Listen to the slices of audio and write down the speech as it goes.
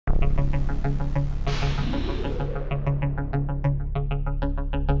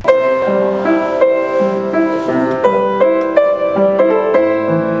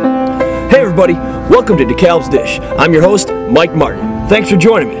everybody, welcome to DeKalb's Dish. I'm your host, Mike Martin. Thanks for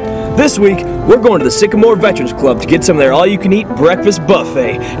joining me. This week, we're going to the Sycamore Veterans Club to get some of their all-you-can-eat breakfast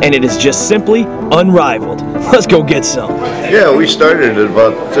buffet, and it is just simply unrivaled. Let's go get some. Yeah, we started it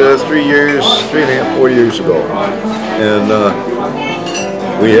about 3 years, 3.5, 4 years ago, and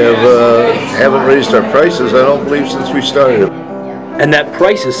we haven't raised our prices, I don't believe, since we started. And that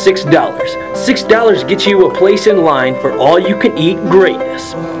price is $6. $6 gets you a place in line for all-you-can-eat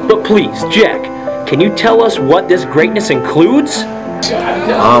greatness. But please, Jack, can you tell us what this greatness includes?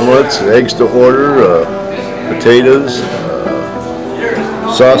 Omelets, eggs to order, potatoes,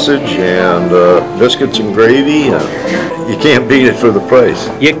 sausage, and biscuits and gravy. You can't beat it for the price.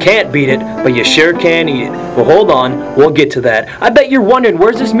 You can't beat it, but you sure can eat it. Well, hold on, we'll get to that. I bet you're wondering,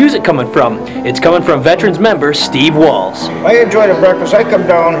 where's this music coming from? It's coming from Veterans member Steve Walls. I enjoy the breakfast. I come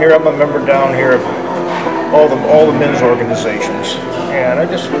down here, I'm a member down here of all the men's organizations. And I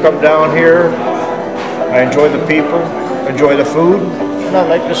just come down here, I enjoy the people, enjoy the food, and I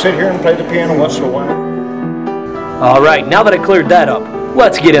like to sit here and play the piano once in a while. Alright, now that I cleared that up,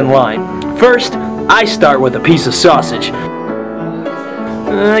 let's get in line. First, I start with a piece of sausage.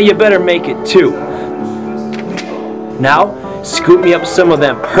 You better make it two. Now, scoop me up some of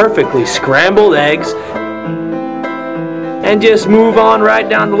them perfectly scrambled eggs, and just move on right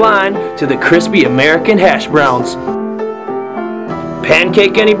down the line to the crispy American hash browns.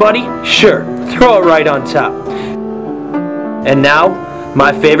 Pancake, anybody? Sure, throw it right on top. And now,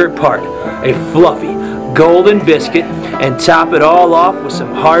 my favorite part, a fluffy golden biscuit, and top it all off with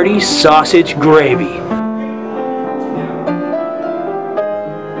some hearty sausage gravy.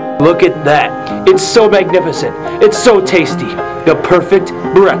 Look at that. It's so magnificent. It's so tasty. The perfect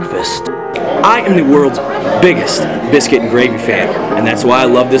breakfast. I am the world's biggest biscuit and gravy fan, and that's why I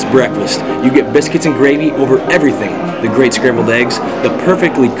love this breakfast. You get biscuits and gravy over everything. The great scrambled eggs, the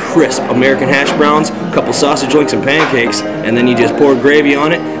perfectly crisp American hash browns, a couple sausage links and pancakes, and then you just pour gravy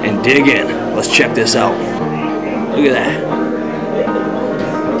on it and dig in. Let's check this out. Look at that.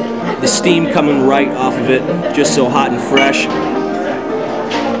 The steam coming right off of it, just so hot and fresh.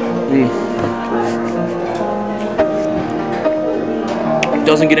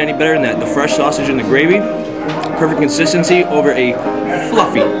 Doesn't get any better than that. The fresh sausage and the gravy, perfect consistency over a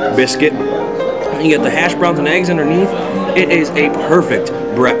fluffy biscuit. You get the hash browns and eggs underneath. It is a perfect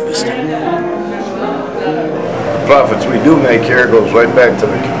breakfast. The profits we do make here goes right back to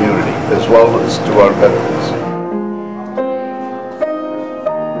the community, as well as to our veterans.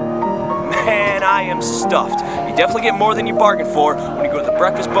 Man, I am stuffed. You definitely get more than you bargained for when you go to the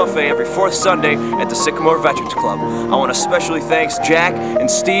breakfast buffet every fourth Sunday at the Sycamore Veterans Club. I want to especially thank Jack and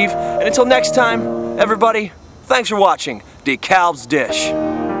Steve, and until next time, everybody, thanks for watching DeKalb's Dish.